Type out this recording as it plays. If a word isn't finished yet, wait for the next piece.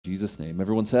Jesus' name.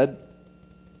 Everyone said?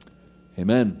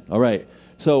 Amen. All right.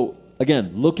 So,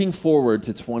 again, looking forward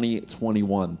to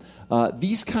 2021.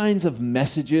 These kinds of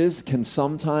messages can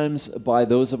sometimes, by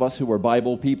those of us who are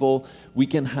Bible people, we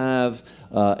can have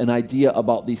an idea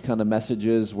about these kind of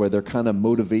messages where they're kind of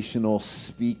motivational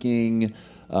speaking,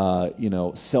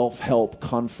 self-help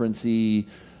conference-y,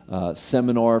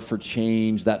 seminar for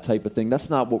change, that type of thing.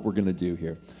 That's not what we're going to do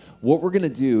here. What we're going to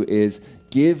do is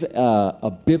give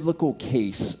a biblical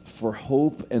case for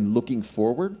hope and looking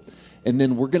forward, and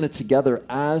then we're going to together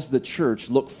as the church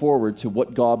look forward to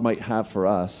what God might have for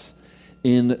us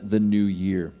in the new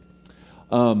year.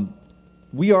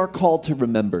 We are called to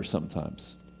remember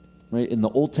sometimes, right? In the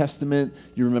Old Testament,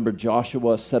 you remember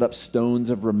Joshua set up stones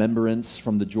of remembrance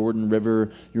from the Jordan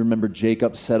River. You remember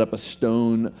Jacob set up a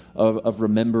stone of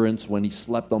remembrance when he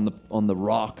slept on the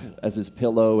rock as his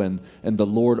pillow, and the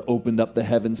Lord opened up the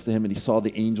heavens to him, and he saw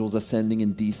the angels ascending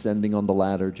and descending on the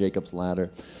ladder, Jacob's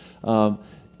ladder.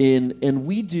 And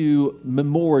we do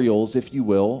memorials, if you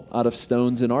will, out of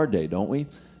stones in our day, don't we?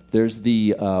 There's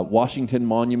the Washington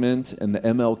Monument and the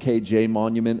MLK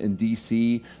Monument in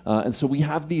D.C. And so we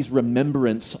have these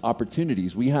remembrance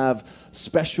opportunities. We have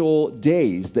special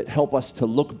days that help us to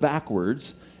look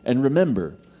backwards and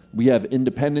remember. We have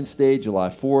Independence Day, July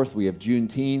 4th. We have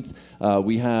Juneteenth.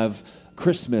 We have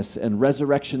Christmas and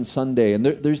Resurrection Sunday. And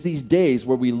there's these days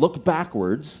where we look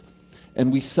backwards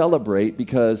and we celebrate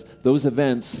because those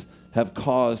events have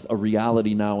caused a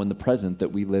reality now in the present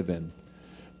that we live in.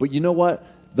 But you know what?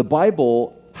 The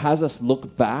Bible has us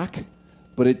look back,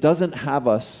 but it doesn't have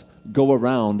us go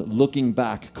around looking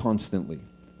back constantly.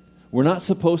 We're not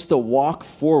supposed to walk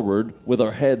forward with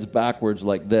our heads backwards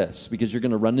like this because you're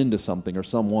going to run into something or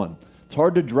someone. It's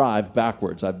hard to drive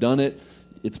backwards. I've done it.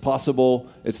 It's possible.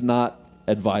 It's not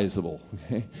advisable.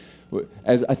 Okay?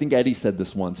 As I think Eddie said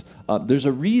this once, there's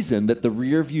a reason that the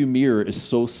rear view mirror is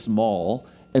so small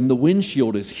and the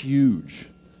windshield is huge.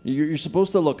 You're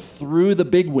supposed to look through the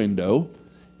big window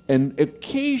and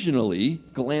occasionally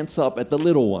glance up at the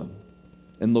little one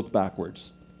and look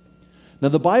backwards. Now,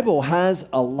 the Bible has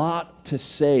a lot to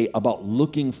say about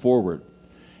looking forward.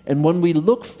 And when we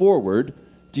look forward,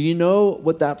 do you know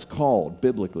what that's called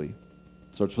biblically?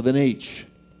 It starts with an H.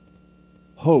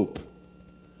 Hope.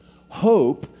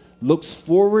 Hope looks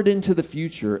forward into the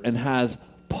future and has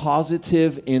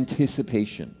positive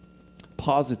anticipation.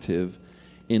 Positive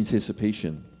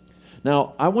anticipation.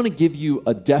 Now, I want to give you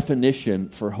a definition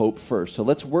for hope first. So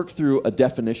let's work through a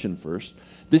definition first.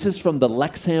 This is from the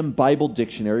Lexham Bible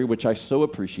Dictionary, which I so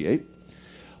appreciate.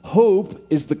 Hope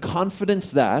is the confidence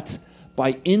that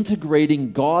by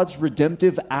integrating God's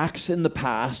redemptive acts in the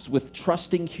past with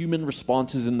trusting human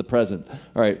responses in the present.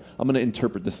 All right, I'm going to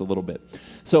interpret this a little bit.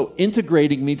 So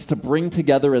integrating means to bring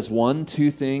together as one,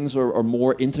 two things or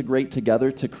more integrate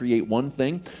together to create one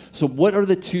thing. So what are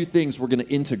the two things we're going to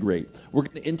integrate? We're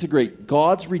going to integrate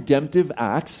God's redemptive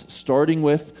acts, starting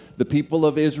with the people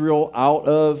of Israel out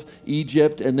of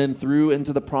Egypt and then through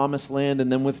into the promised land,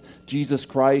 and then with Jesus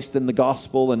Christ and the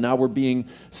gospel, and now we're being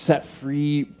set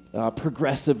free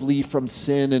progressively from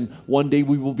sin, and one day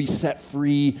we will be set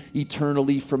free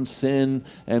eternally from sin,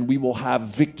 and we will have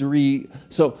victory.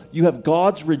 So you have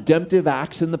God's redemptive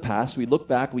acts in the past. We look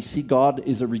back, we see God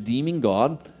is a redeeming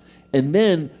God, and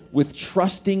then with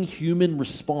trusting human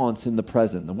response in the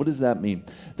present. Now, what does that mean?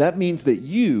 That means that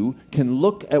you can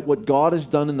look at what God has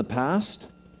done in the past,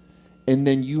 and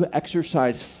then you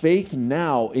exercise faith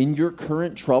now in your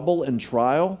current trouble and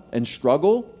trial and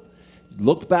struggle.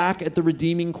 Look back at the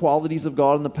redeeming qualities of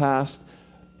God in the past.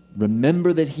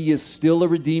 Remember that He is still a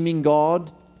redeeming God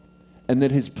and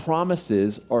that His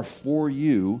promises are for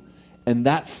you. And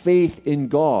that faith in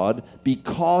God,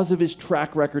 because of His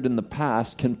track record in the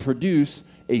past, can produce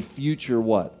a future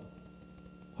what?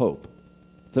 Hope.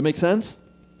 Does that make sense?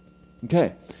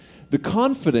 Okay. The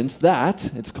confidence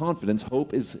that, it's confidence,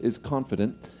 hope is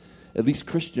confident, at least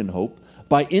Christian hope,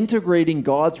 by integrating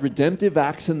God's redemptive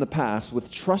acts in the past with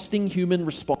trusting human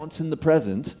response in the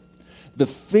present, the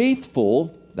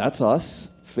faithful, that's us,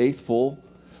 faithful,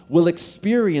 will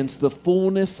experience the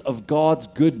fullness of God's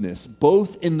goodness,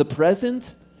 both in the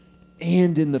present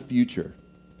and in the future.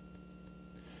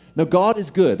 Now, God is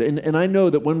good, and I know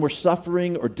that when we're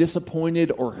suffering or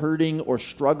disappointed or hurting or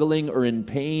struggling or in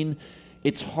pain,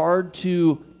 it's hard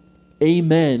to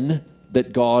amen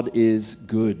that God is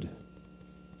good.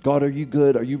 God, are you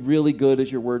good? Are you really good,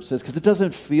 as your word says? Because it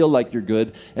doesn't feel like you're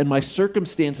good, and my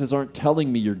circumstances aren't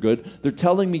telling me you're good. They're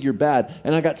telling me you're bad.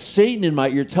 And I got Satan in my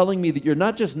ear telling me that you're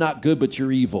not just not good, but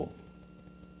you're evil.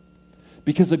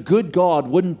 Because a good God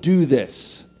wouldn't do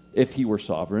this if He were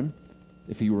sovereign,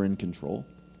 if He were in control.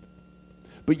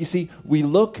 But you see, we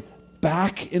look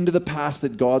back into the past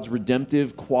at God's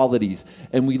redemptive qualities,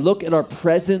 and we look at our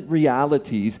present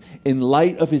realities in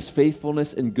light of his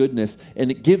faithfulness and goodness, and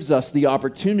it gives us the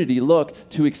opportunity,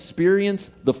 to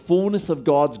experience the fullness of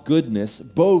God's goodness,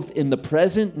 both in the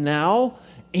present now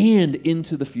and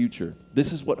into the future.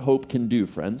 This is what hope can do,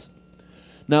 friends.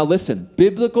 Now listen,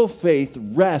 biblical faith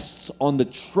rests on the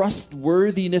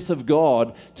trustworthiness of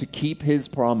God to keep his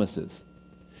promises.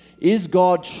 Is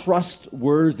God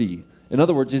trustworthy? In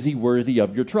other words, is he worthy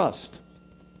of your trust?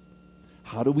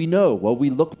 How do we know? Well, we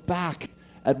look back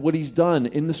at what he's done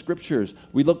in the scriptures.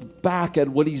 We look back at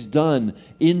what he's done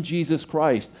in Jesus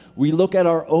Christ. We look at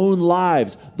our own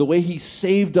lives, the way he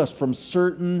saved us from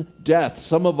certain death.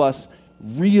 Some of us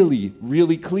really,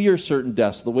 really clear certain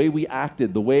deaths, the way we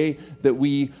acted, the way that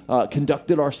we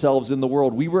conducted ourselves in the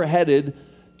world. We were headed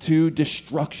to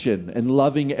destruction and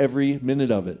loving every minute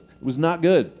of it. It was not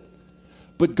good.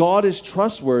 But God is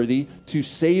trustworthy to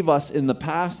save us in the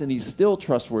past, and he's still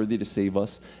trustworthy to save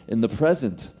us in the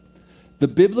present. The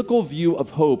biblical view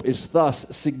of hope is thus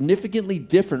significantly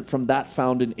different from that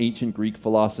found in ancient Greek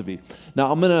philosophy.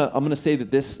 Now, I'm gonna say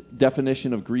that this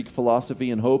definition of Greek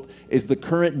philosophy and hope is the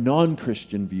current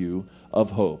non-Christian view of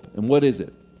hope. And what is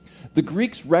it? The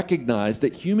Greeks recognized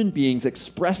that human beings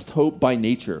expressed hope by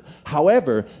nature.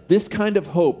 However, this kind of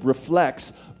hope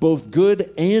reflects both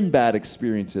good and bad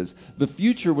experiences. The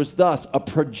future was thus a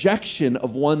projection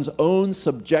of one's own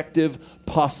subjective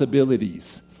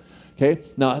possibilities. Okay?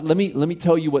 Now, let me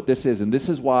tell you what this is, and this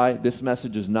is why this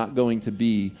message is not going to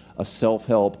be a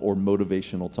self-help or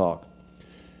motivational talk.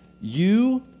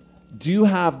 You do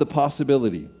have the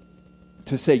possibility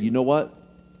to say, you know what?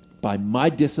 By my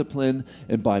discipline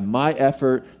and by my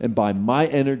effort and by my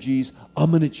energies, I'm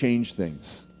going to change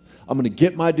things. I'm going to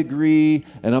get my degree,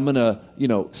 and I'm going to,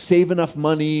 save enough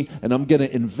money, and I'm going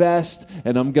to invest,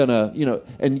 and I'm going to,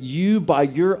 and you, by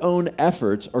your own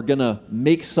efforts, are going to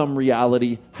make some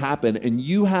reality happen. And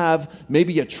you have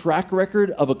maybe a track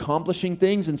record of accomplishing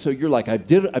things, and so you're like, I've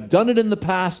done it in the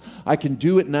past, I can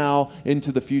do it now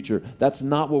into the future. That's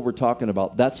not what we're talking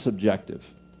about. That's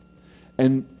subjective.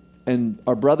 And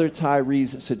our brother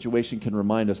Tyree's situation can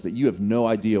remind us that you have no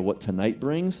idea what tonight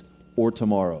brings or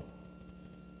tomorrow.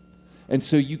 And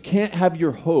so you can't have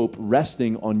your hope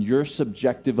resting on your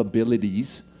subjective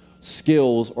abilities,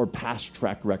 skills, or past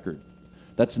track record.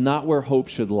 That's not where hope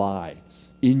should lie.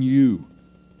 In you,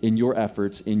 in your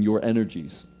efforts, in your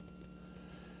energies.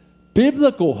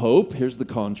 Biblical hope, here's the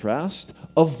contrast,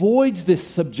 avoids this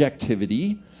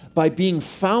subjectivity by being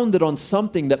founded on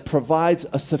something that provides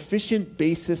a sufficient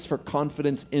basis for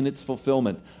confidence in its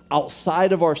fulfillment,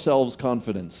 outside of ourselves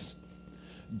confidence.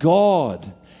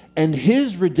 God and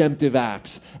his redemptive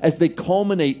acts as they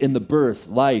culminate in the birth,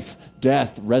 life,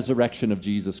 death, resurrection of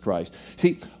Jesus Christ.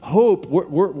 See, hope,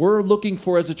 we're looking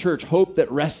for as a church, hope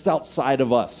that rests outside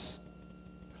of us.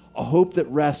 A hope that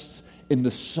rests in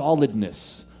the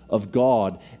solidness of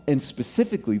God, and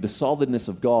specifically the solidness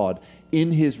of God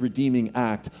in his redeeming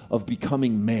act of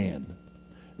becoming man,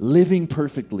 living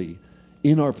perfectly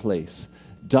in our place,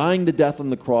 dying the death on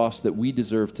the cross that we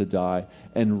deserve to die,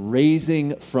 and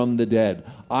raising from the dead.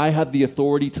 I have the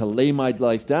authority to lay my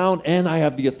life down, and I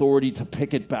have the authority to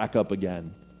pick it back up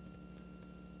again.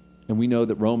 And we know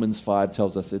that Romans 5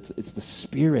 tells us it's the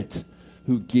Spirit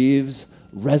who gives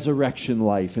resurrection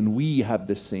life, and we have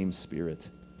this same Spirit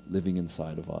living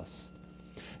inside of us.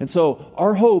 And so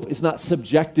our hope is not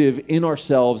subjective in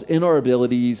ourselves, in our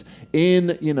abilities,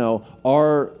 in,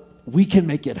 our we can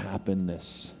make it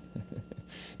happen-ness.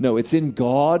 No, it's in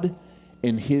God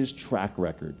and his track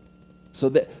record. So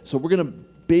we're going to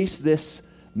base this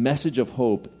message of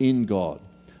hope in God.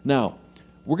 Now,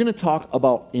 we're going to talk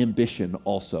about ambition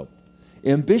also.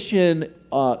 Ambition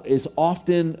is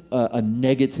often a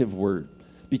negative word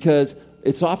because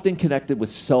it's often connected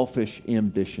with selfish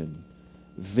ambition,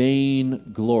 vain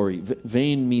glory.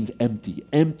 Vain means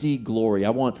empty glory. I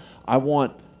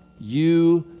want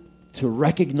you to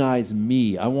recognize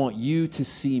me. I want you to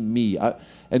see me.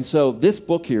 And so this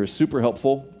book here is super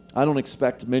helpful. I don't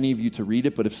expect many of you to read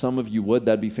it, but if some of you would,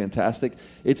 that'd be fantastic.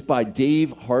 It's by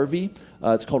Dave Harvey.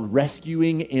 It's called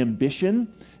Rescuing Ambition.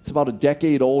 It's about a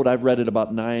decade old. I've read it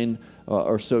about 9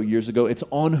 or so years ago. It's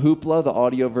on Hoopla, the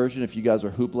audio version. If you guys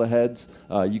are Hoopla heads,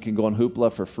 you can go on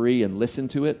Hoopla for free and listen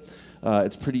to it.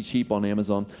 It's pretty cheap on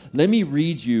Amazon. Let me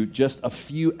read you just a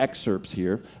few excerpts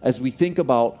here as we think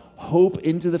about hope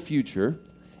into the future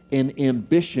and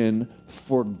ambition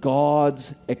for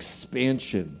God's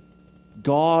expansion.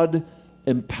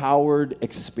 God-empowered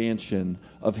expansion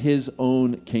of his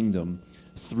own kingdom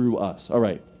through us. All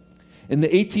right. In the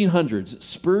 1800s,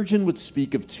 Spurgeon would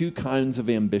speak of 2 kinds of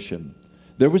ambition.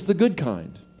 There was the good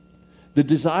kind, the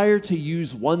desire to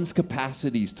use one's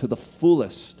capacities to the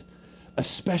fullest,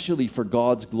 especially for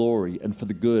God's glory and for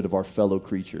the good of our fellow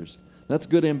creatures. That's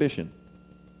good ambition.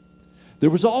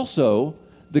 There was also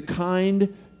the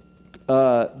kind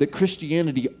that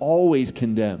Christianity always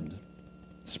condemned.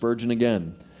 Spurgeon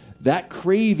again. That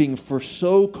craving for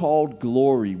so-called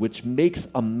glory, which makes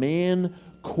a man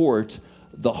court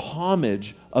the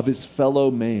homage of his fellow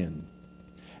man,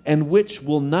 and which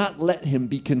will not let him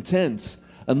be content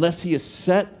unless he is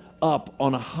set up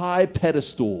on a high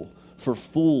pedestal for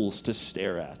fools to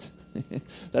stare at.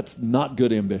 That's not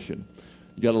good ambition.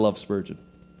 You got to love Spurgeon.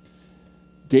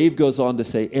 Dave goes on to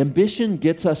say, ambition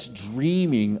gets us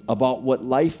dreaming about what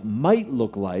life might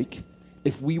look like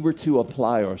if we were to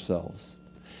apply ourselves.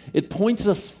 It points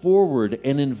us forward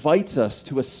and invites us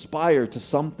to aspire to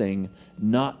something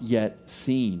not yet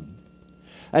seen.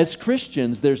 As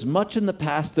Christians, there's much in the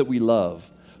past that we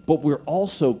love, but we're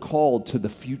also called to the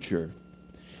future.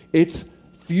 It's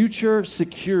future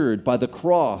secured by the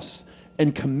cross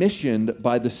and commissioned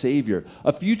by the Savior.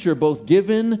 A future both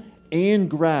given and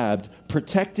grabbed,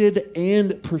 protected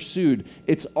and pursued.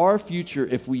 It's our future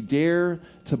if we dare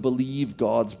to believe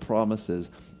God's promises.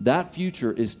 That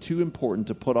future is too important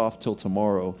to put off till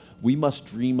tomorrow. We must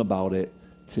dream about it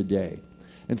today.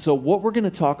 And so what we're going to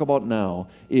talk about now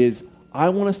is I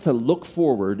want us to look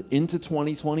forward into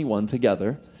 2021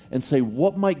 together and say,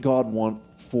 what might God want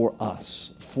for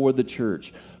us, for the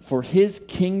church, for his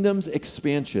kingdom's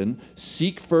expansion?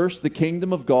 Seek first the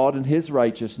kingdom of God and his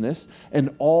righteousness,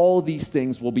 and all these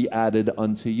things will be added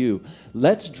unto you.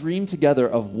 Let's dream together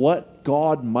of what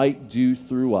God might do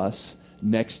through us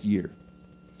next year.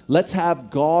 Let's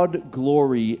have God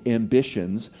glory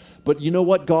ambitions. But you know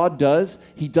what God does?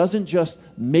 He doesn't just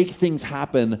make things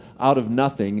happen out of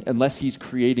nothing unless he's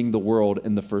creating the world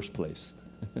in the first place.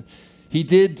 He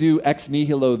did do ex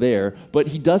nihilo there, but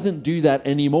he doesn't do that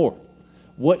anymore.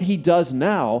 What he does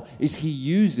now is he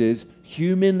uses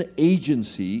human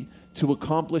agency to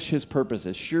accomplish his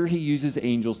purposes. Sure, he uses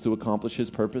angels to accomplish his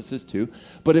purposes too,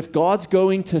 but if God's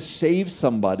going to save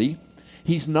somebody,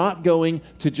 he's not going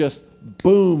to just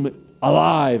boom,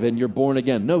 alive, and you're born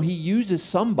again. No, he uses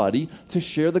somebody to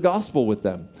share the gospel with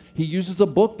them. He uses a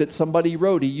book that somebody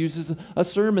wrote. He uses a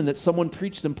sermon that someone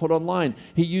preached and put online.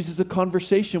 He uses a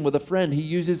conversation with a friend. He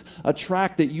uses a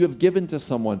tract that you have given to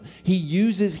someone. He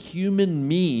uses human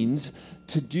means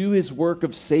to do his work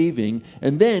of saving,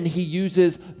 and then he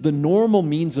uses the normal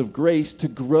means of grace to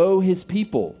grow his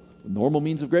people. Normal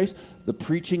means of grace, the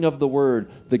preaching of the word,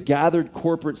 the gathered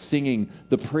corporate singing,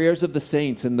 the prayers of the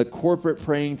saints, and the corporate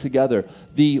praying together,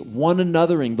 the one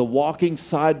anothering, the walking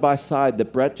side by side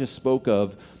that Brett just spoke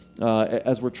of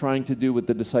as we're trying to do with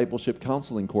the discipleship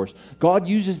counseling course. God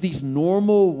uses these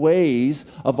normal ways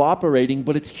of operating,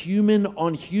 but it's human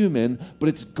on human, but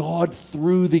it's God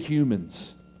through the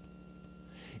humans.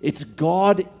 It's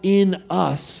God in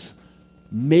us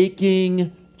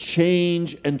making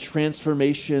change and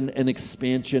transformation and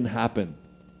expansion happen.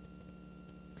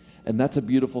 And that's a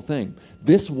beautiful thing.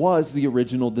 This was the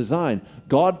original design.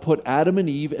 God put Adam and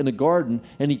Eve in a garden,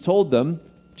 and he told them,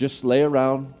 just lay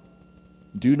around,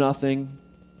 do nothing.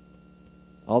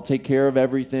 I'll take care of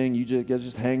everything. You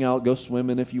just hang out, go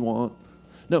swimming if you want.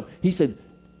 No, he said,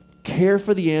 care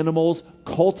for the animals,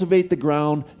 cultivate the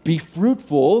ground, be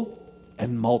fruitful,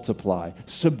 and multiply.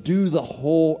 Subdue the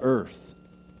whole earth.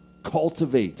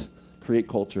 Cultivate, create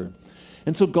culture.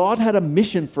 And so God had a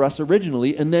mission for us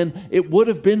originally, and then it would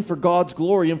have been for God's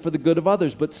glory and for the good of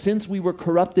others. But since we were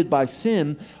corrupted by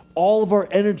sin, all of our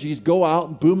energies go out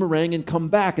and boomerang and come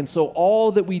back. And so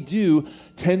all that we do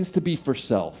tends to be for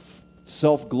self.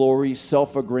 Self-glory,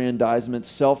 self-aggrandizement,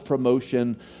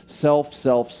 self-promotion,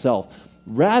 self.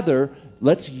 Rather,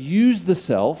 let's use the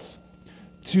self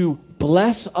to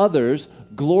bless others,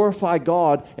 glorify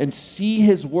God, and see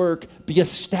his work be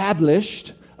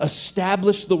established,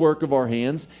 establish the work of our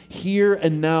hands here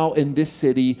and now in this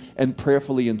city and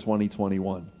prayerfully in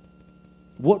 2021.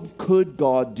 What could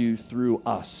God do through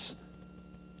us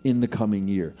in the coming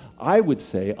year? I would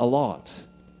say a lot.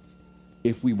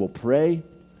 If we will pray,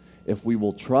 if we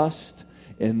will trust,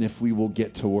 and if we will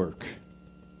get to work.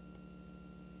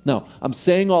 Now, I'm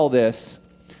saying all this,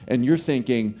 and you're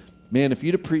thinking, man, if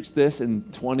you'd have preached this in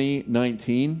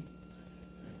 2019,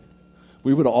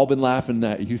 we would have all been laughing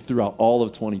at you throughout all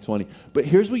of 2020. But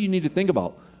here's what you need to think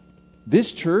about.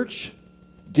 This church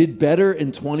did better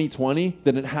in 2020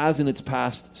 than it has in its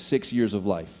past 6 years of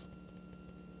life.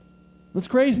 That's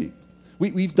crazy.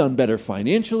 We've done better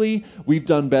financially. We've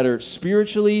done better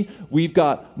spiritually. We've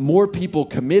got more people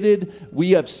committed.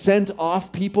 We have sent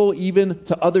off people even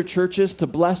to other churches to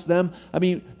bless them. I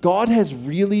mean, God has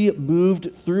really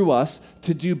moved through us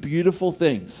to do beautiful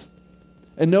things.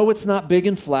 And no, it's not big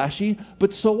and flashy,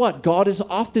 but so what? God is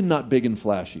often not big and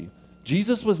flashy.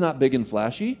 Jesus was not big and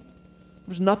flashy.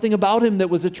 There's nothing about him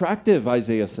that was attractive,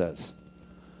 Isaiah says.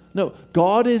 No,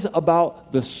 God is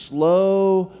about the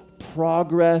slow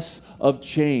progress of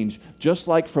change, just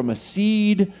like from a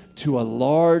seed to a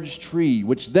large tree,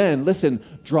 which then, listen,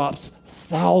 drops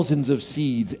thousands of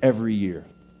seeds every year.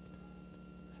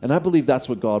 And I believe that's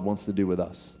what God wants to do with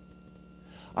us.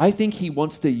 I think he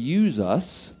wants to use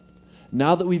us,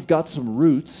 now that we've got some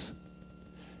roots,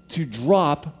 to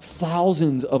drop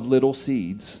thousands of little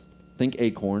seeds. Think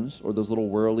acorns, or those little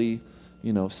whirly,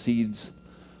 seeds,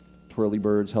 twirly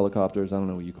birds, helicopters, I don't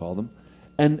know what you call them.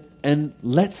 And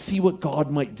let's see what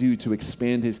God might do to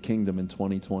expand his kingdom in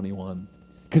 2021.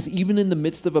 Because even in the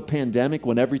midst of a pandemic,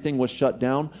 when everything was shut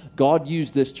down, God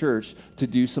used this church to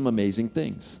do some amazing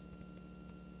things.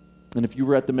 And if you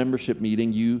were at the membership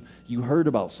meeting, you heard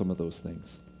about some of those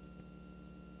things.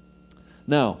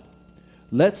 Now,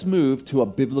 let's move to a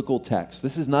biblical text.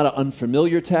 This is not an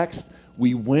unfamiliar text.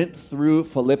 We went through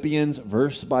Philippians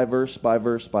verse by verse by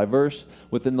verse by verse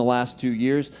within the last 2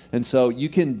 years. And so you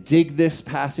can dig this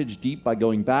passage deep by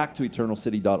going back to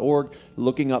eternalcity.org,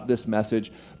 looking up this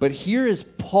message. But here is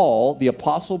Paul, the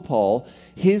Apostle Paul,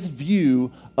 his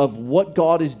view of what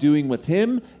God is doing with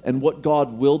him and what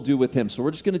God will do with him. So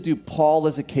we're just going to do Paul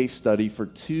as a case study for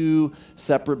 2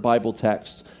 separate Bible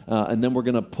texts, and then we're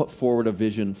going to put forward a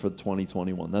vision for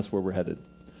 2021. That's where we're headed.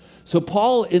 So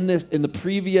Paul, in the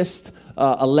previous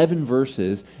 11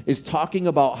 verses, is talking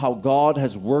about how God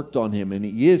has worked on him, and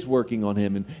he is working on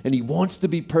him, and he wants to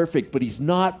be perfect, but he's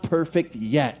not perfect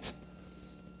yet.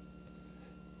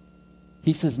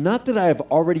 He says, not that I have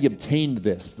already obtained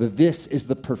this, that this is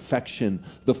the perfection,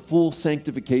 the full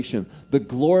sanctification, the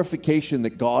glorification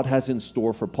that God has in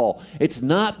store for Paul. It's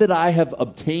not that I have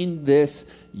obtained this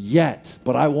yet,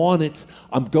 but I want it.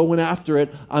 I'm going after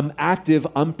it. I'm active.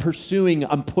 I'm pursuing.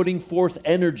 I'm putting forth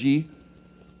energy.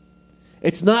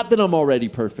 It's not that I'm already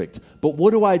perfect, but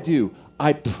what do?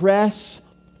 I press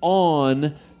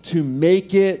on to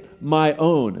make it my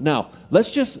own. Now,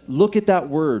 let's just look at that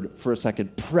word for a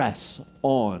second. Press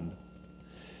on.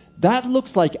 That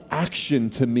looks like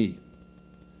action to me.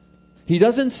 He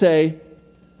doesn't say,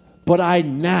 but I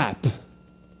nap.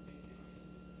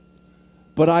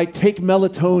 But I take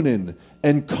melatonin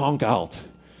and conk out.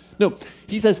 No,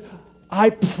 he says,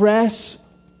 I press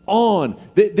on.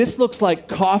 This looks like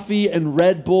coffee and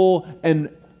Red Bull and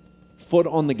foot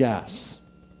on the gas.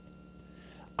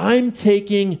 I'm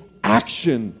taking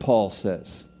action, Paul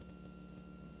says.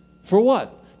 For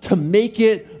what? To make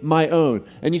it my own.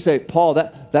 And you say, Paul,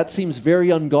 that seems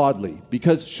very ungodly,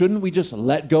 because shouldn't we just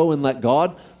let go and let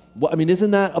God? Well, I mean,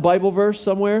 isn't that a Bible verse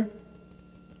somewhere?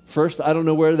 First, I don't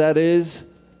know where that is,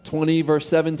 20 verse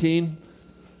 17.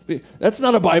 That's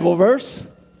not a Bible verse.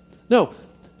 No.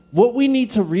 What we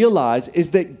need to realize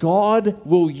is that God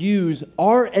will use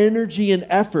our energy and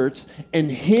efforts,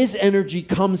 and his energy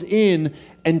comes in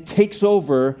and takes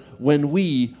over when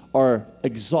we are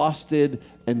exhausted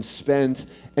and spent.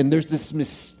 And there's this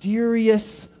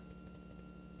mysterious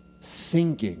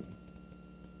syncing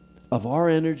of our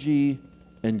energy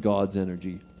and God's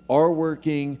energy, our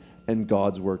working and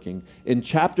God's working. In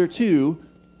chapter 2,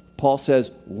 Paul says,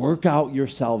 work out your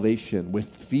salvation with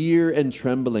fear and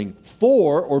trembling,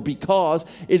 for or because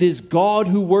it is God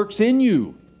who works in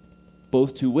you,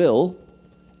 both to will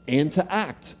and to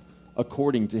act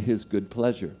according to his good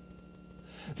pleasure.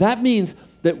 That means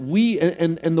that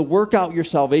and the work out your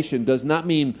salvation does not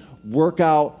mean work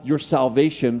out your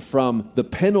salvation from the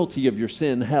penalty of your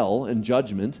sin, hell, and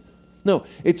judgment. No,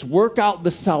 it's work out the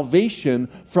salvation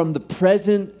from the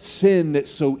present sin that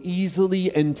so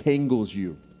easily entangles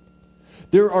you.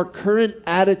 There are current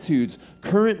attitudes,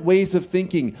 current ways of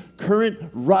thinking, current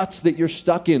ruts that you're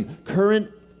stuck in,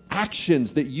 current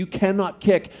actions that you cannot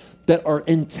kick that are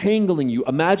entangling you.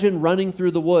 Imagine running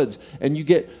through the woods and you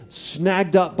get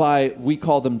snagged up by, we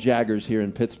call them jaggers here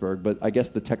in Pittsburgh, but I guess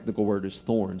the technical word is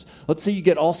thorns. Let's say you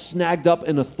get all snagged up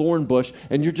in a thorn bush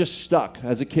and you're just stuck.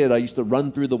 As a kid, I used to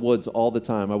run through the woods all the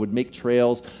time. I would make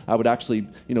trails. I would actually,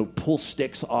 pull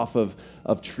sticks off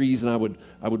of trees, and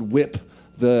I would whip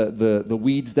the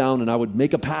weeds down, and I would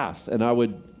make a path, and I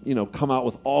would come out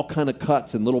with all kind of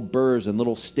cuts and little burrs and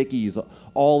little stickies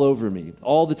all over me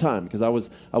all the time, because I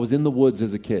was in the woods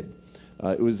as a kid.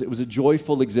 It was a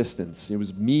joyful existence. It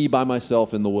was me by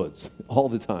myself in the woods all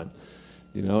the time.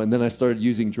 And then I started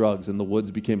using drugs, and the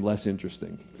woods became less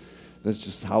interesting. That's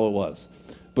just how it was.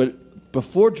 But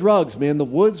before drugs, man, the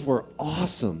woods were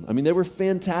awesome. I mean, they were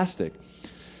fantastic.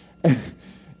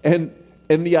 And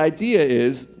the idea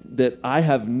is that I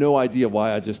have no idea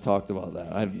why I just talked about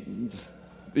that.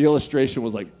 The illustration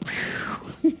was like,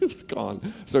 it's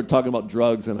gone. Started talking about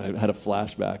drugs, and I had a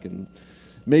flashback, and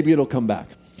maybe it'll come back.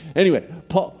 Anyway,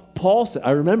 Paul said,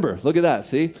 I remember, look at that,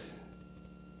 see?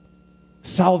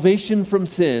 Salvation from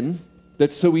sin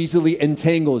that so easily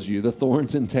entangles you. The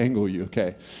thorns entangle you,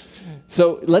 okay?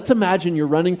 So let's imagine you're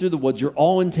running through the woods, you're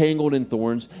all entangled in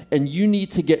thorns, and you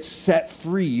need to get set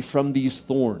free from these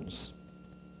thorns,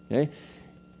 okay?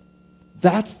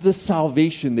 That's the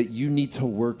salvation that you need to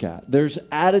work at. There's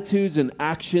attitudes and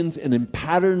actions and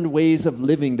patterned ways of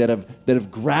living that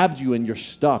have grabbed you and you're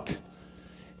stuck.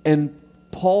 And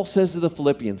Paul says to the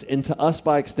Philippians, and to us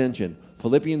by extension,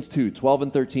 Philippians 2, 12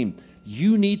 and 13,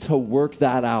 you need to work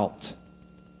that out.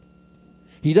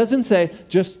 He doesn't say,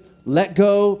 just let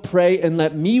go, pray, and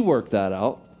let me work that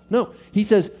out. No, he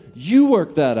says, you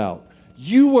work that out.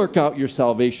 You work out your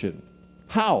salvation.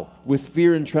 How? With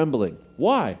fear and trembling.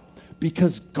 Why?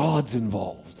 Because God's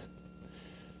involved.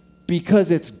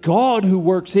 Because it's God who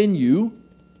works in you,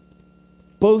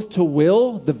 both to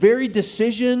will, the very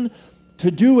decision to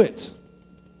do it.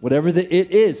 Whatever it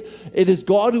is. It is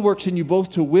God who works in you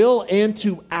both to will and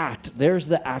to act. There's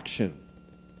the action.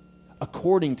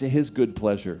 According to his good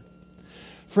pleasure.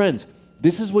 Friends,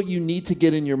 this is what you need to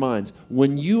get in your minds.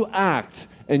 When you act,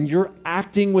 and you're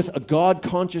acting with a God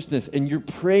consciousness, and you're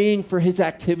praying for his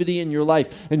activity in your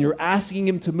life, and you're asking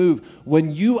him to move,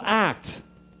 when you act,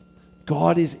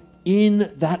 God is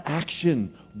in that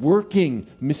action, working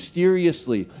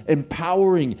mysteriously,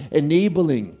 empowering,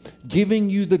 enabling, giving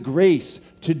you the grace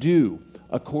to do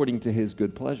according to his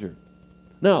good pleasure.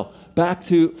 Now, back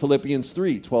to Philippians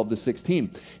 3, 12 to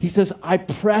 16. He says, I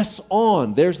press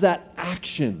on. There's that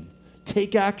action.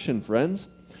 Take action, friends.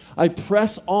 I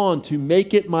press on to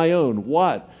make it my own.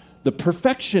 What? The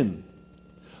perfection.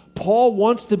 Paul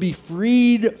wants to be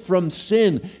freed from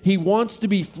sin. He wants to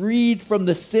be freed from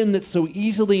the sin that so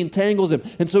easily entangles him.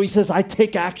 And so he says, I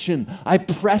take action. I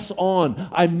press on.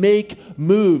 I make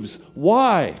moves.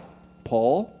 Why,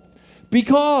 Paul?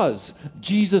 Because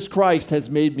Jesus Christ has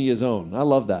made me his own. I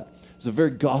love that. It's a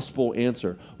very gospel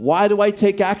answer. Why do I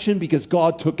take action? Because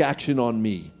God took action on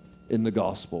me in the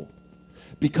gospel.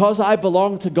 Because I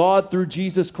belong to God through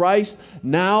Jesus Christ,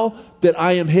 now that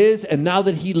I am his and now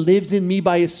that he lives in me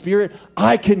by his Spirit,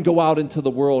 I can go out into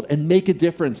the world and make a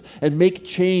difference and make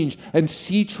change and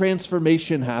see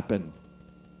transformation happen.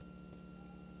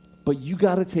 But you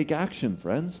got to take action,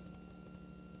 friends.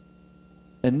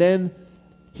 And then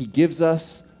he gives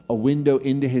us a window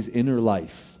into his inner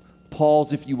life.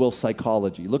 Paul's, if you will,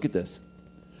 psychology. Look at this.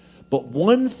 But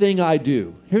one thing I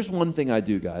do, here's one thing I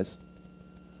do, guys.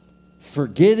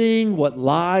 Forgetting what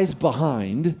lies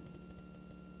behind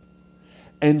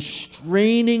and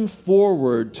straining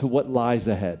forward to what lies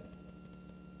ahead.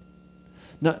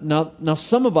 Now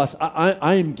some of us,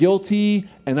 I am guilty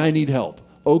and I need help.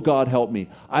 Oh, God, help me.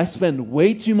 I spend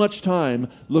way too much time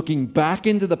looking back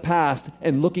into the past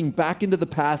and looking back into the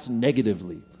past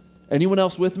negatively. Anyone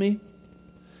else with me?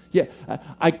 Yeah,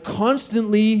 I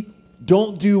constantly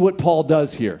don't do what Paul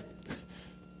does here.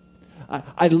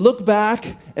 I look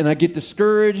back and I get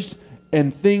discouraged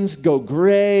and things go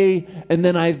gray, and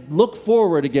then I look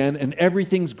forward again and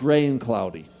everything's gray and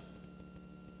cloudy.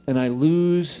 And I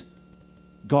lose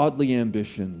godly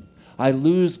ambition. I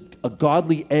lose a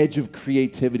godly edge of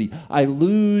creativity. I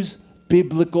lose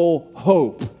biblical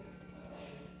hope.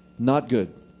 Not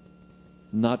good.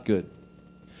 Not good.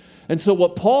 And so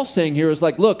what Paul's saying here is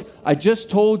like, look, I just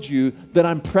told you that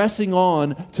I'm pressing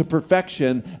on to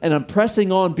perfection, and I'm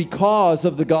pressing on because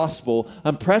of the gospel.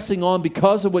 I'm pressing on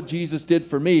because of what Jesus did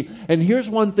for me. And here's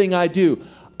one thing I do.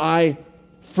 I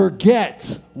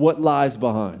forget what lies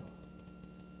behind.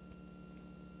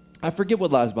 I forget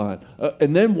what lies behind.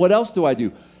 And then what else do I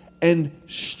do? And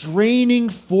straining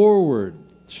forward,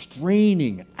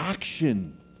 straining,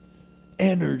 action,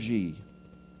 energy,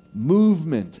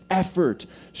 movement, effort,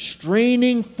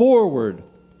 straining forward,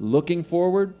 looking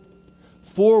forward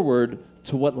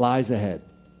to what lies ahead.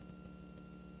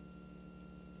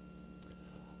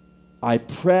 I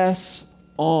press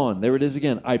on. There it is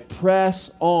again. I press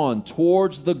on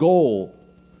towards the goal.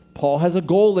 Paul has a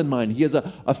goal in mind. He has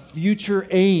a future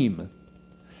aim.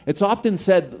 It's often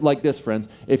said like this, friends.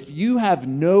 If you have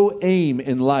no aim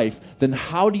in life, then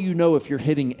how do you know if you're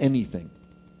hitting anything?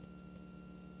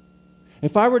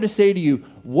 If I were to say to you,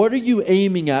 what are you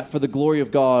aiming at for the glory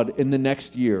of God in the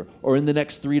next year or in the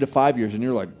next 3 to 5 years? And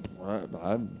you're like,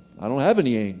 I I don't have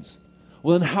any aims.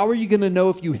 Well, then how are you going to know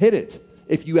if you hit it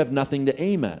if you have nothing to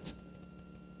aim at?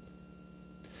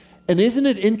 And isn't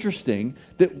it interesting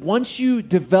that once you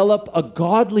develop a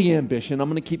godly ambition, I'm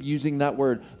going to keep using that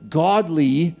word,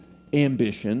 godly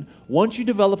ambition. Once you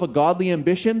develop a godly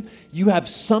ambition, you have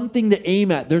something to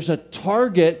aim at. There's a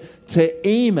target to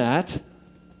aim at.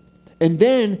 And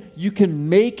then you can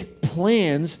make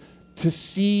plans to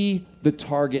see the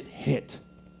target hit.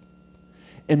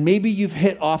 And maybe you've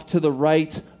hit off to the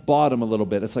right bottom a little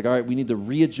bit. It's like, all right, we need to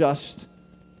readjust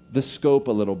the scope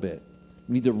a little bit.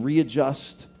 We need to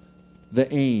readjust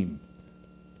the aim.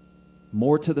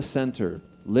 More to the center.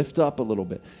 Lift up a little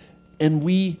bit. And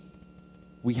we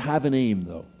have an aim,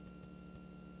 though.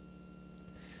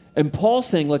 And Paul's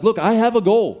saying, like, look, I have a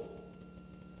goal.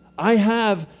 I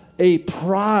have a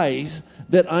prize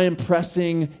that I am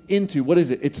pressing into. What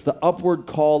is it? It's the upward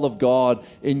call of God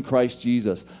in Christ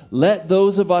Jesus. Let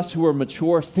those of us who are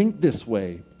mature think this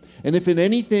way. And if in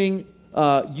anything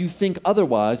you think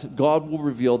otherwise, God will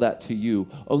reveal that to you.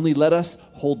 Only let us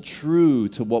hold true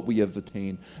to what we have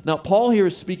attained. Now, Paul here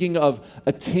is speaking of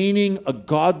attaining a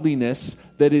godliness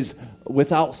that is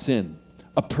without sin,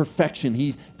 a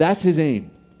perfection. That's his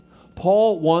aim.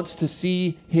 Paul wants to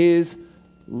see his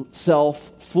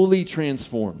self fully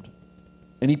transformed,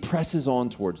 and he presses on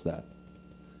towards that.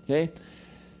 Okay?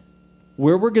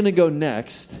 Where we're going to go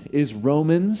next is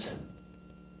Romans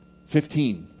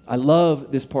 15. I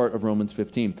love this part of Romans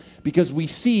 15 because we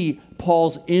see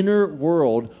Paul's inner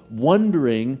world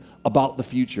wondering about the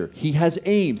future. He has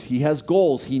aims, he has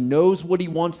goals, he knows what he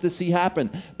wants to see happen,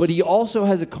 but he also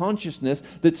has a consciousness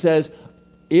that says,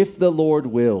 if the Lord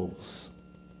wills,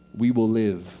 we will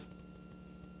live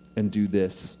and do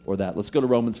this or that. Let's go to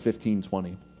Romans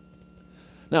 15:20.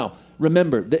 Now,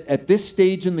 remember, that at this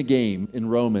stage in the game in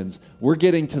Romans, we're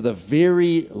getting to the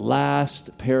very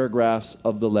last paragraphs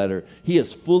of the letter. He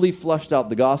has fully flushed out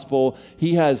the gospel.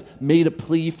 He has made a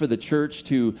plea for the church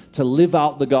to live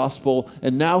out the gospel.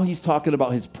 And now he's talking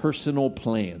about his personal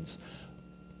plans.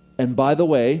 And by the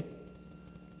way,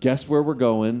 guess where we're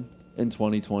going in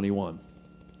 2021?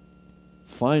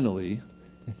 Finally,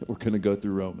 we're going to go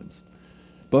through Romans.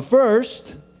 But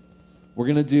first, we're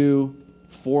going to do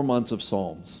 4 months of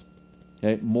Psalms.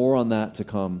 Okay, more on that to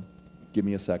come. Give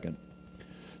me a second.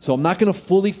 So I'm not going to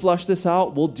fully flush this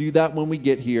out. We'll do that when we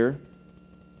get here,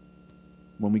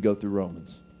 when we go through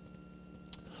Romans.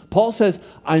 Paul says,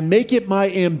 I make it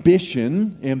my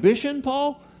ambition. Ambition,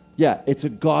 Paul? Yeah, it's a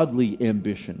godly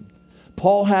ambition.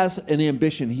 Paul has an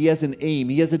ambition. He has an aim.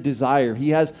 He has a desire. He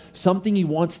has something he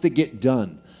wants to get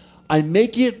done. I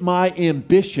make it my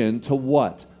ambition to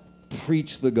what?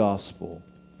 Preach the gospel.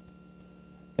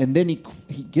 And then he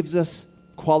gives us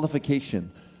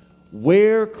qualification.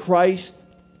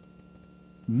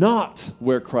 Not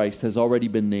where Christ has already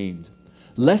been named,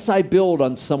 lest I build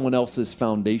on someone else's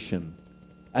foundation.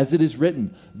 As it is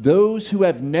written, those who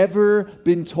have never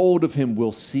been told of him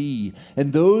will see,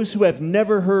 and those who have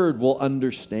never heard will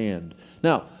understand.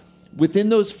 Now, within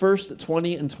those first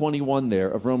 20 and 21 there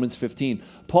of Romans 15,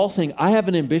 Paul's saying, I have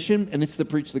an ambition, and it's to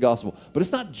preach the gospel. But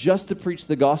it's not just to preach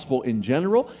the gospel in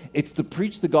general. It's to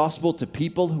preach the gospel to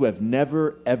people who have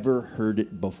never, ever heard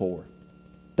it before.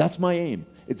 That's my aim.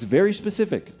 It's very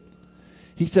specific.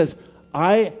 He says,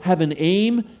 I have an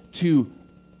aim to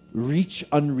reach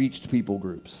unreached people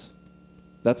groups.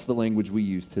 That's the language we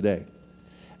use today.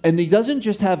 And he doesn't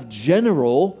just have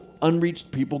general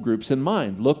unreached people groups in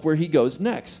mind. Look where he goes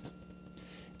next.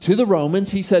 To the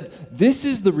Romans, he said, this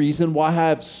is the reason why I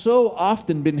have so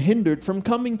often been hindered from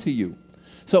coming to you.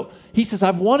 So he says,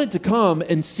 I've wanted to come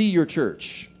and see your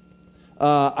church.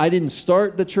 I didn't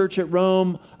start the church at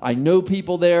Rome. I know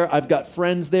people there. I've got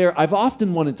friends there. I've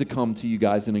often wanted to come to you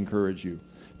guys and encourage you,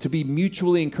 to be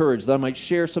mutually encouraged, that I might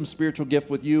share some spiritual gift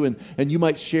with you and you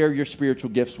might share your spiritual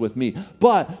gifts with me.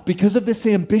 But because of this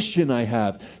ambition I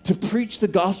have to preach the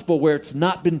gospel where it's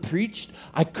not been preached,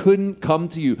 I couldn't come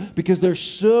to you because there's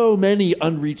so many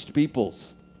unreached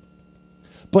peoples.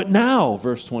 But now,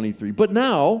 verse 23, but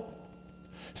now,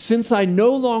 since I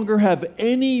no longer have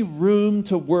any room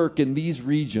to work in these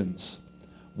regions.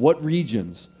 What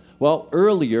regions? Well,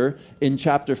 earlier in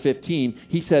chapter 15,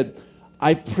 he said,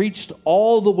 I've preached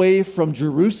all the way from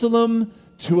Jerusalem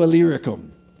to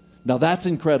Illyricum. Now that's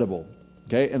incredible,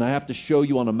 okay? And I have to show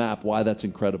you on a map why that's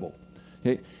incredible.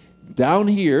 Okay? Down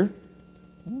here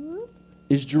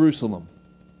is Jerusalem.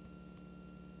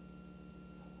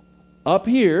 Up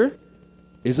here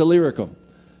is Illyricum.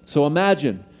 So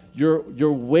imagine,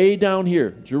 you're way down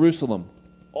here, Jerusalem,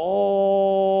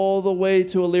 all the way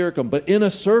to Illyricum, but in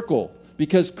a circle,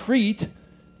 because Crete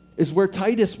is where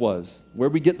Titus was, where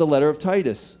we get the letter of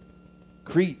Titus.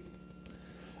 Crete,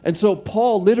 And so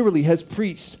Paul literally has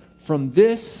preached from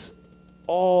this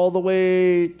all the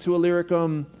way to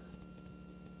Illyricum,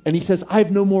 and he says, I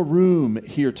have no more room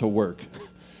here to work.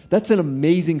 That's an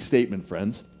amazing statement,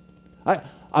 friends.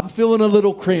 I'm feeling a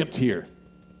little cramped here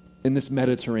in this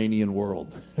Mediterranean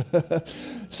world.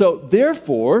 So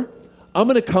therefore, I'm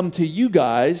going to come to you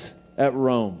guys at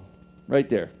Rome, right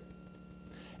there.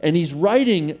 And he's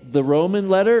writing the Roman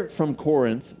letter from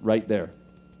Corinth right there.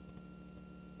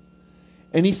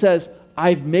 And he says,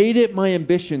 I've made it my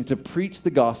ambition to preach the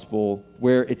gospel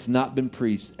where it's not been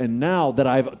preached. And now that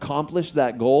I've accomplished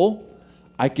that goal,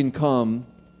 I can come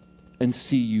and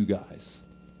see you guys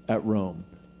at Rome.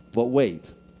 But wait.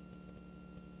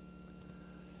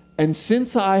 And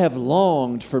since I have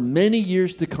longed for many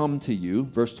years to come to you,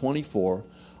 verse 24,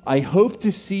 I hope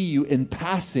to see you in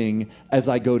passing as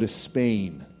I go to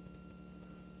Spain.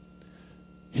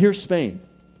 Here's Spain.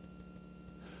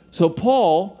 So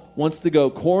Paul wants to go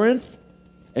Corinth,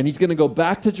 and he's going to go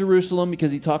back to Jerusalem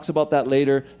because he talks about that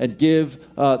later, and give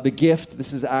the gift.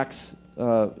 This is Acts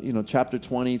chapter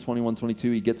 20, 21,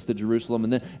 22. He gets to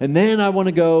Jerusalem, and then I want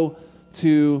to go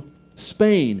to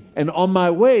Spain. And on my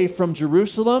way from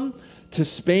Jerusalem to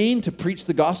Spain to preach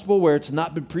the gospel where it's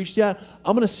not been preached yet,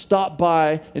 I'm going to stop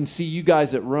by and see you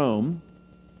guys at Rome.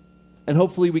 And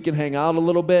hopefully we can hang out a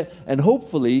little bit. And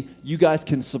hopefully you guys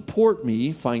can support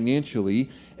me financially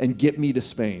and get me to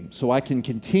Spain so I can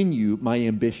continue my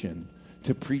ambition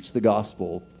to preach the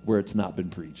gospel where it's not been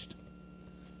preached.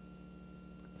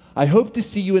 I hope to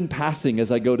see you in passing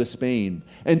as I go to Spain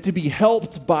and to be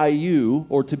helped by you,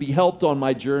 or to be helped on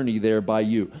my journey there by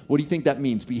you. What do you think that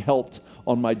means, be helped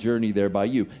on my journey there by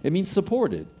you? It means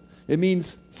supported. It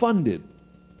means funded.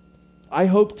 I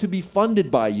hope to be funded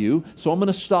by you, so I'm going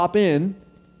to stop in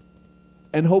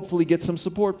and hopefully get some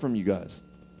support from you guys.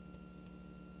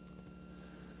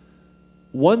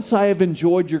 Once I have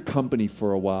enjoyed your company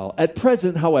for a while. At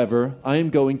present, however, I am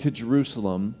going to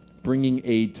Jerusalem, bringing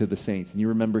aid to the saints. And you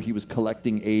remember he was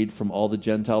collecting aid from all the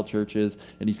Gentile churches,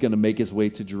 and he's going to make his way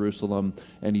to Jerusalem,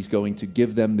 and he's going to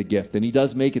give them the gift. And he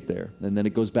does make it there, and then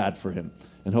it goes bad for him.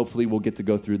 And hopefully we'll get to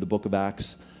go through the book of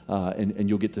Acts, and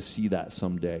you'll get to see that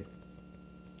someday.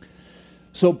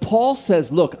 So Paul says,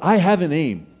 look, I have an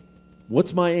aim.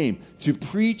 What's my aim? To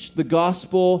preach the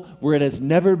gospel where it has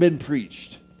never been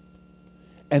preached.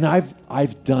 And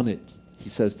I've done it, he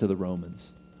says to the Romans.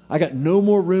 I got no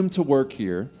more room to work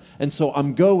here, and so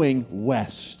I'm going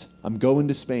west. I'm going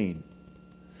to Spain.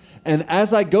 And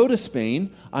as I go to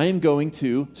Spain, I am going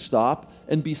to stop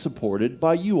and be supported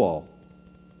by you all.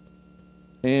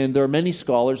 And there are many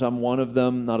scholars, I'm one of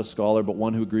them, not a scholar, but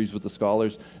one who agrees with the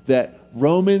scholars, that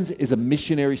Romans is a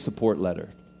missionary support letter.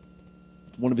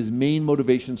 One of his main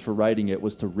motivations for writing it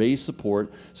was to raise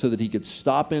support so that he could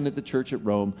stop in at the church at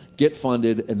Rome, get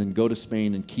funded, and then go to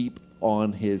Spain and keep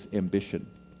on his ambition.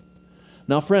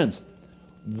 Now, friends,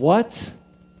 what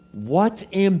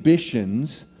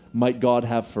ambitions might God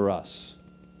have for us?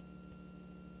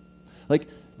 Like,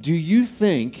 do you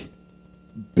think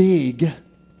big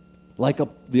like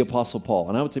the Apostle Paul?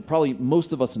 And I would say probably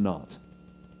most of us not.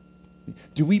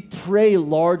 Do we pray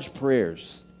large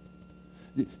prayers?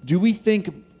 Do we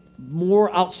think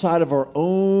more outside of our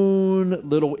own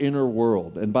little inner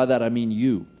world? And by that I mean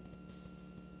you.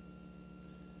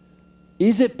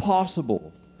 Is it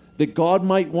possible that God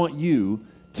might want you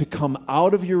to come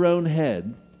out of your own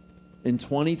head in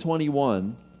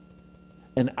 2021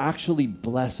 and actually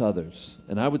bless others?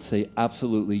 And I would say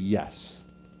absolutely yes.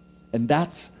 And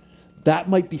that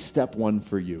might be step one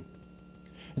for you.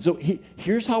 And so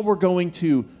here's how we're going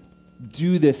to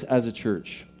do this as a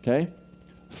church, okay?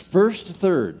 First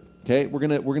third, okay? We're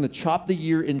gonna chop the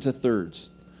year into thirds.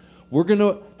 We're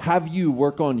gonna have you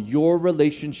work on your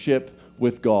relationship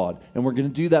with God, and we're gonna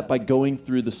do that by going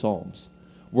through the Psalms.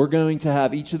 We're going to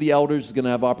have, each of the elders is gonna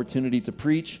have opportunity to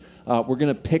preach. We're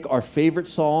gonna pick our favorite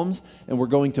Psalms, and we're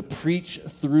going to preach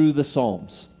through the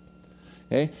Psalms.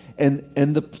 Okay?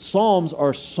 And the Psalms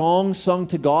are songs sung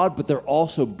to God, but they're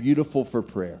also beautiful for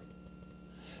prayer.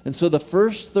 And so the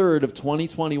first third of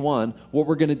 2021, what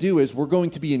we're going to do is we're going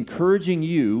to be encouraging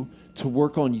you to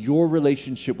work on your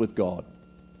relationship with God.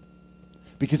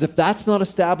 Because if that's not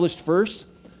established first,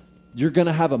 you're going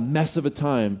to have a mess of a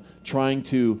time trying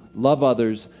to love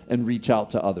others and reach out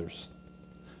to others.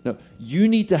 Now, you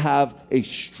need to have a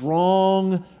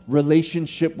strong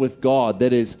relationship with God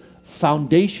that is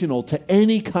foundational to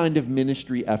any kind of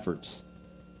ministry efforts.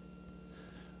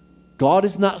 God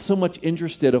is not so much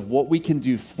interested of what we can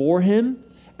do for him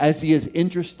as he is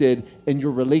interested in your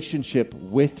relationship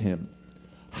with him.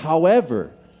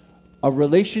 However, a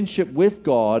relationship with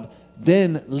God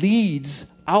then leads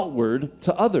outward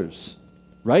to others.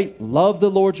 right? Love the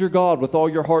Lord your God with all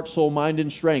your heart, soul, mind,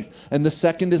 and strength. And the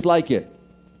second is like it.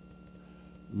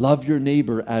 Love your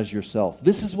neighbor as yourself.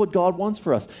 This is what God wants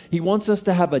for us. He wants us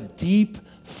to have a deep,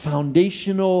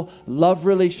 foundational love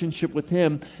relationship with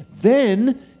Him.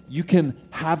 Then you can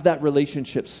have that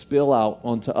relationship spill out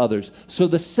onto others. So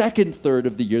the second third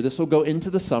of the year, this will go into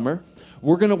the summer,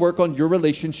 we're going to work on your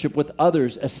relationship with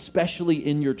others, especially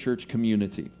in your church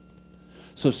community.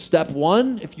 So step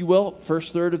one, if you will,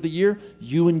 first third of the year,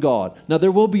 you and God. Now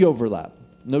there will be overlap.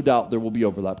 No doubt there will be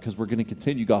overlap because we're going to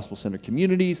continue Gospel Center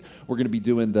communities. We're going to be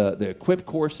doing the Equip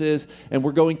courses, and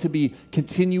we're going to be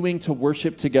continuing to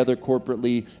worship together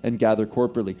corporately and gather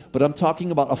corporately. But I'm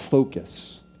talking about a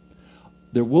focus.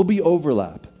 There will be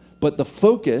overlap, but the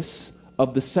focus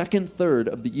of the second third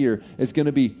of the year is going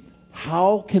to be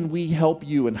how can we help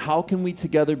you and how can we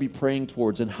together be praying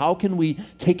towards and how can we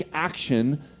take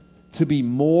action to be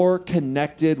more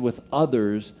connected with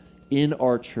others in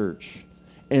our church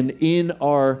and in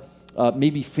our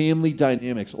maybe family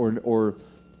dynamics or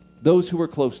those who are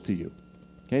close to you.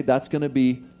 Okay, that's going to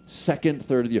be second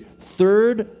third of the year.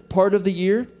 Third part of the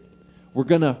year, we're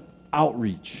going to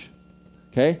outreach.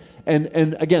 Okay?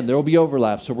 And again, there will be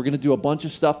overlap. So we're going to do a bunch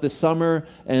of stuff this summer,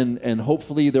 and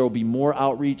hopefully there will be more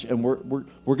outreach, and we're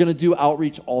going to do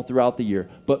outreach all throughout the year,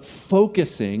 but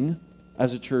focusing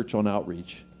as a church on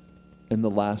outreach in the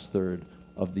last third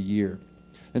of the year.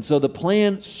 And so the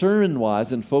plan,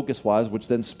 sermon-wise and focus-wise, which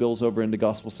then spills over into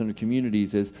Gospel Center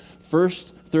communities, is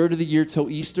first third of the year till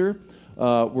Easter,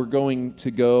 we're going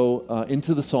to go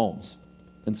into the Psalms.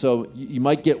 And so you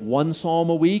might get one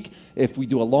psalm a week. If we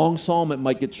do a long psalm, it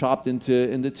might get chopped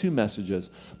into two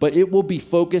messages. But it will be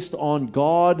focused on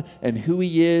God and who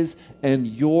He is and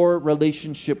your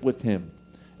relationship with Him.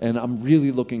 And I'm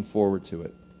really looking forward to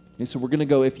it. And so we're going to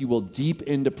go, if you will, deep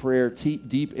into prayer,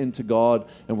 deep into God,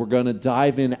 and we're going to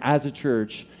dive in as a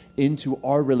church into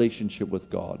our relationship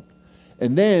with God.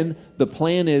 And then the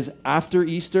plan is after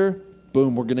Easter,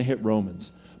 boom, we're going to hit Romans.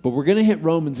 But we're going to hit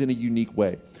Romans in a unique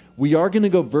way. We are going to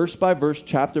go verse by verse,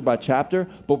 chapter by chapter,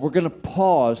 but we're going to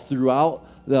pause throughout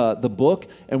the book,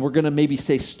 and we're going to maybe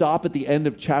say stop at the end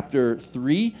of chapter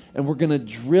 3, and we're going to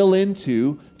drill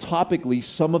into, topically,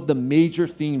 some of the major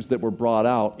themes that were brought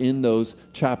out in those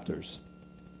chapters.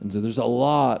 And so there's a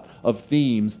lot of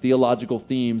themes, theological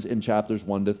themes in chapters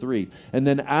 1 to 3. And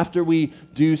then after we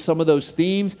do some of those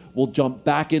themes, we'll jump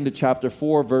back into chapter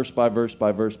 4, verse by verse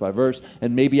by verse by verse.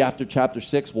 And maybe after chapter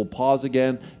 6, we'll pause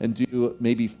again and do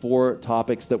maybe 4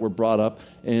 topics that were brought up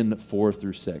in 4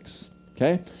 through 6.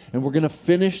 Okay? And we're going to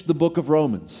finish the book of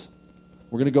Romans.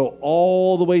 We're going to go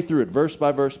all the way through it, verse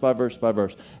by verse by verse by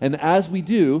verse. And as we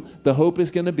do, the hope is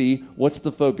going to be, what's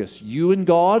the focus? You and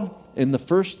God in the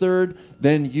first third,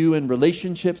 then you and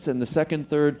relationships in the second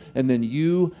third, and then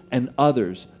you and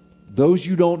others, those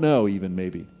you don't know even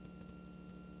maybe.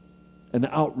 And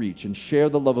outreach and share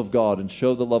the love of God and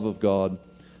show the love of God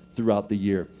throughout the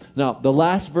year. Now, the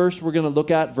last verse we're going to look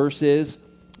at, verses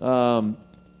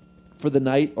for the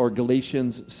night, are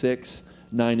Galatians 6,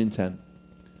 9, and 10.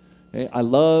 Okay? I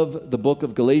love the book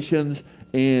of Galatians,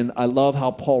 and I love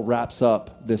how Paul wraps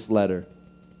up this letter.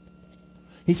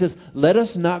 He says, let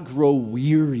us not grow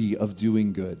weary of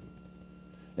doing good.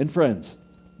 And friends,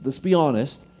 let's be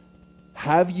honest,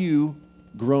 have you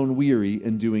grown weary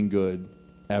in doing good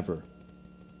ever?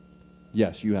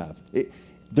 Yes, you have.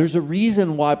 There's a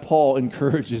reason why Paul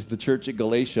encourages the church at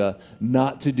Galatia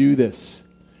not to do this,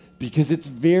 because it's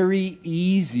very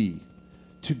easy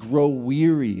to grow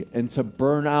weary and to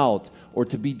burn out or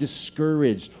to be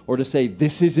discouraged or to say,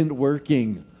 this isn't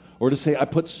working. Or to say, I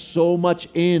put so much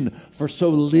in for so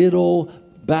little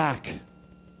back.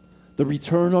 The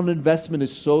return on investment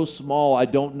is so small, I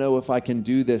don't know if I can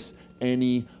do this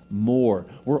anymore.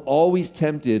 We're always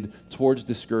tempted towards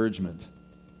discouragement.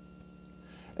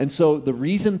 And so the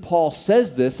reason Paul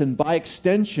says this, and by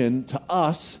extension to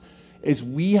us, is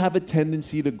we have a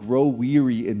tendency to grow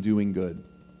weary in doing good.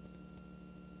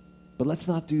 But let's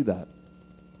not do that.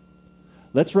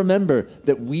 Let's remember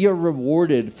that we are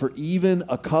rewarded for even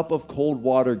a cup of cold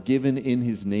water given in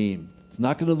His name. It's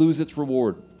not going to lose its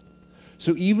reward.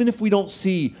 So even if we don't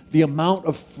see the amount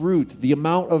of fruit, the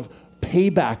amount of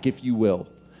payback, if you will,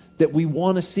 that we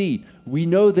want to see, we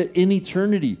know that in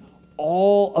eternity,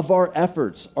 all of our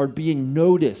efforts are being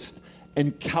noticed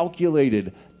and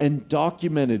calculated and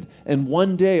documented. And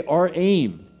one day, our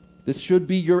aim, this should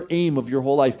be your aim of your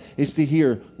whole life, is to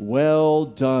hear, well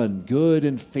done, good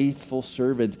and faithful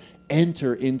servant,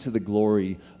 enter into the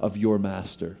glory of your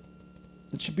master.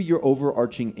 That should be your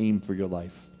overarching aim for your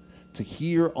life. To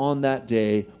hear on that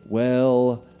day,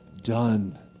 well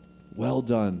done,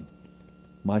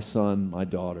 my son, my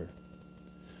daughter.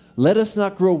 Let us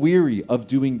not grow weary of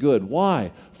doing good.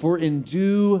 Why? For in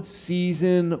due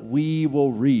season we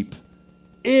will reap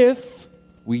if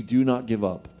we do not give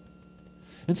up.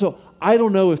 And so I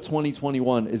don't know if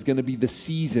 2021 is going to be the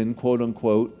season, quote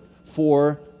unquote,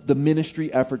 for the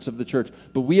ministry efforts of the church.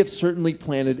 But we have certainly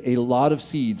planted a lot of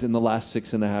seeds in the last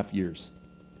 6.5 years.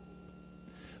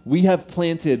 We have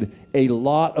planted a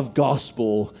lot of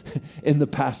gospel in the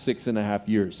past 6.5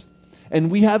 years.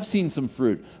 And we have seen some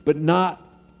fruit, but not,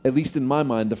 at least in my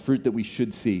mind, the fruit that we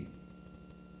should see.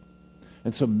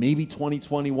 And so maybe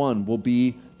 2021 will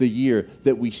be the year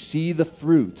that we see the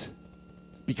fruit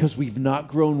because we've not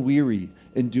grown weary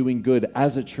in doing good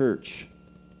as a church.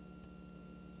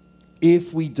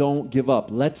 If we don't give up,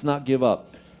 let's not give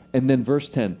up. And then verse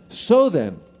 10, so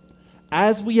then,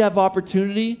 as we have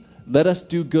opportunity, let us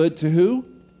do good to who?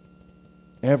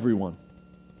 Everyone.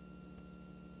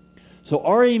 So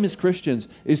our aim as Christians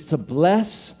is to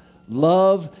bless,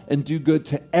 love, and do good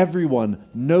to everyone,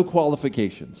 no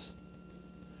qualifications.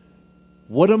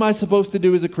 What am I supposed to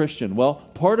do as a Christian? Well,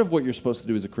 part of what you're supposed to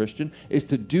do as a Christian is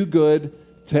to do good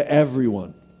to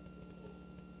everyone.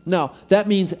 Now, that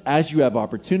means as you have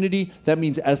opportunity, that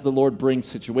means as the Lord brings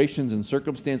situations and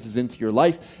circumstances into your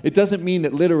life. It doesn't mean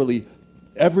that literally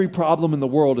every problem in the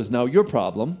world is now your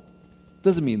problem.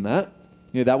 Doesn't mean that.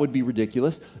 That would be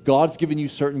ridiculous. God's given you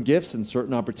certain gifts and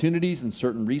certain opportunities and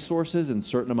certain resources and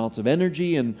certain amounts of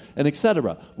energy and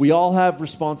etc. We all have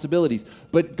responsibilities.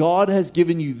 But God has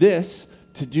given you this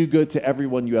to do good to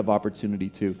everyone you have opportunity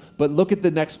to. But look at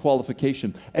the next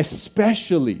qualification.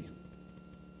 Especially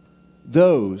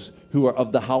those who are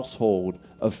of the household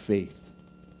of faith.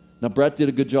 Now, Brett did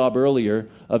a good job earlier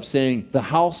of saying the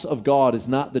house of God is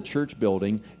not the church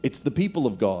building, it's the people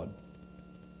of God.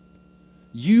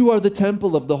 You are the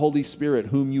temple of the Holy Spirit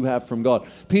whom you have from God.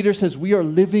 Peter says we are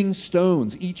living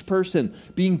stones, each person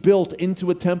being built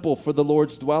into a temple for the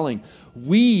Lord's dwelling.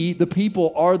 We, the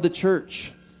people, are the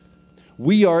church.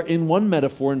 We are, in one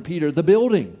metaphor in Peter, the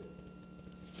building.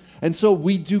 And so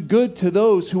we do good to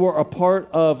those who are a part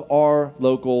of our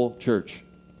local church.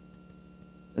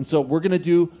 And so we're going to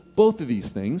do both of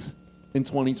these things in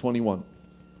 2021.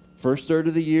 First third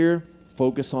of the year,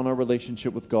 focus on our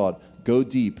relationship with God. Go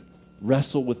deep.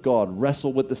 Wrestle with God.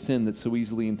 Wrestle with the sin that so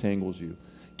easily entangles you.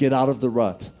 Get out of the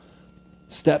rut.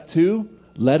 Step 2,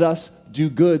 let us do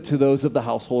good to those of the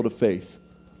household of faith.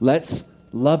 Let's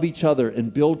love each other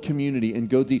and build community and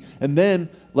go deep. And then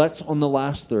let's, on the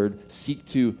last third, seek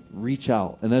to reach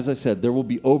out. And as I said, there will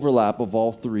be overlap of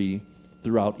all three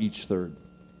throughout each third.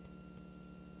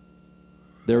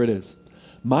 There it is.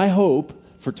 My hope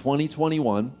for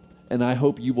 2021, and I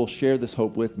hope you will share this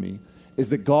hope with me, is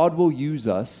that God will use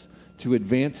us to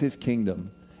advance His kingdom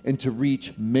and to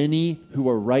reach many who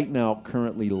are right now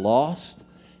currently lost,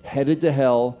 headed to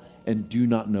hell, and do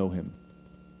not know Him.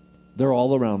 They're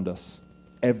all around us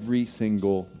every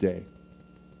single day.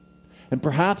 And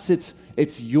perhaps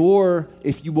it's your,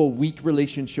 if you will, weak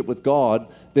relationship with God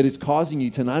that is causing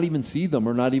you to not even see them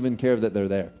or not even care that they're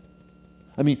there.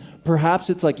 I mean,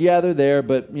 perhaps it's like, yeah, they're there,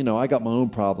 but, I got my own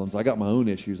problems. I got my own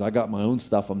issues. I got my own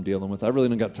stuff I'm dealing with. I really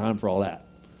don't got time for all that.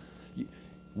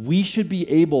 We should be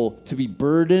able to be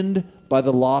burdened by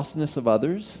the lostness of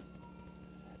others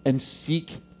and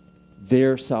seek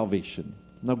their salvation.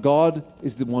 Now, God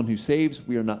is the one who saves.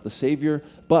 We are not the Savior,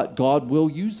 but God will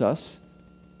use us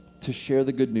to share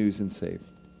the good news and save.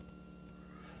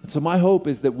 And so my hope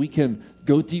is that we can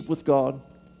go deep with God,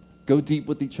 go deep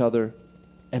with each other,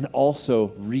 and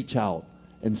also reach out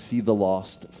and see the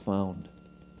lost found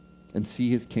and see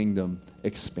His kingdom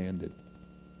expanded.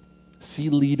 See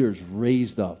leaders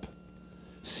raised up.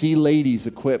 See ladies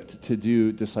equipped to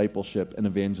do discipleship and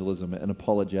evangelism and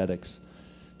apologetics.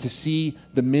 To see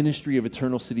the ministry of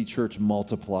Eternal City Church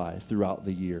multiply throughout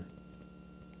the year.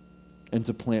 And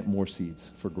to plant more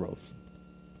seeds for growth.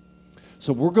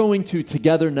 So we're going to,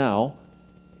 together now,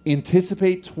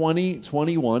 anticipate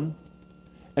 2021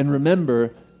 and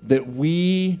remember that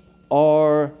we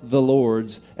are the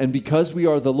Lord's. And because we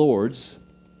are the Lord's,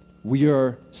 we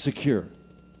are secure.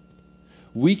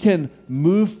 We can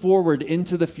move forward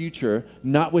into the future,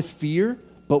 not with fear,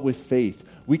 but with faith.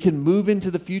 We can move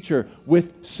into the future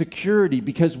with security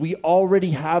because we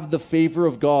already have the favor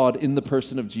of God in the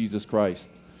person of Jesus Christ.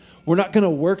 We're not going to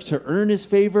work to earn His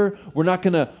favor. We're not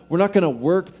going to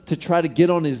work to try to get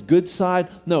on His good side.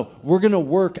 No, we're going to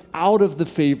work out of the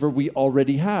favor we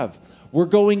already have. We're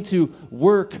going to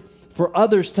work for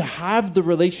others to have the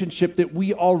relationship that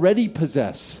we already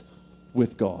possess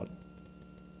with God.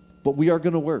 But we are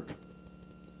going to work.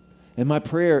 And my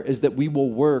prayer is that we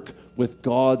will work with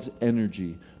God's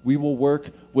energy. We will work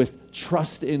with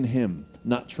trust in Him,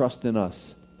 not trust in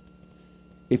us.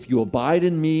 If you abide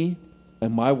in me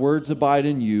and my words abide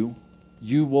in you,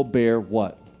 you will bear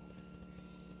what?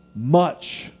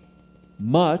 Much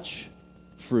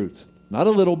fruit. Not a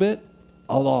little bit,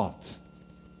 a lot.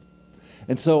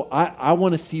 And so I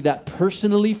want to see that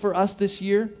personally for us this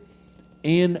year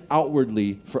and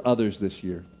outwardly for others this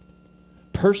year.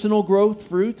 Personal growth,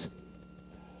 fruit.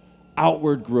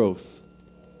 Outward growth,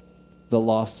 the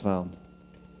lost found.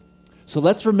 So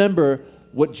let's remember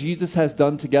what Jesus has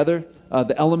done together.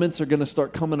 The elements are going to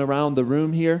start coming around the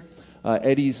room here.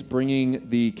 Eddie's bringing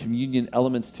the communion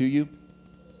elements to you.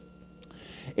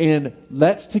 And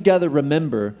let's together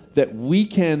remember that we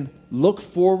can look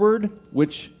forward,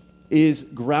 which is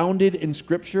grounded in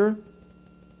Scripture,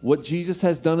 what Jesus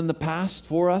has done in the past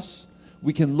for us.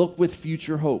 We can look with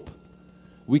future hope.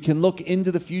 We can look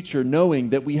into the future knowing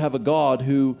that we have a God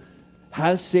who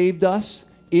has saved us,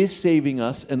 is saving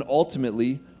us, and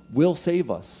ultimately will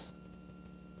save us.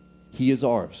 He is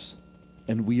ours,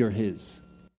 and we are His.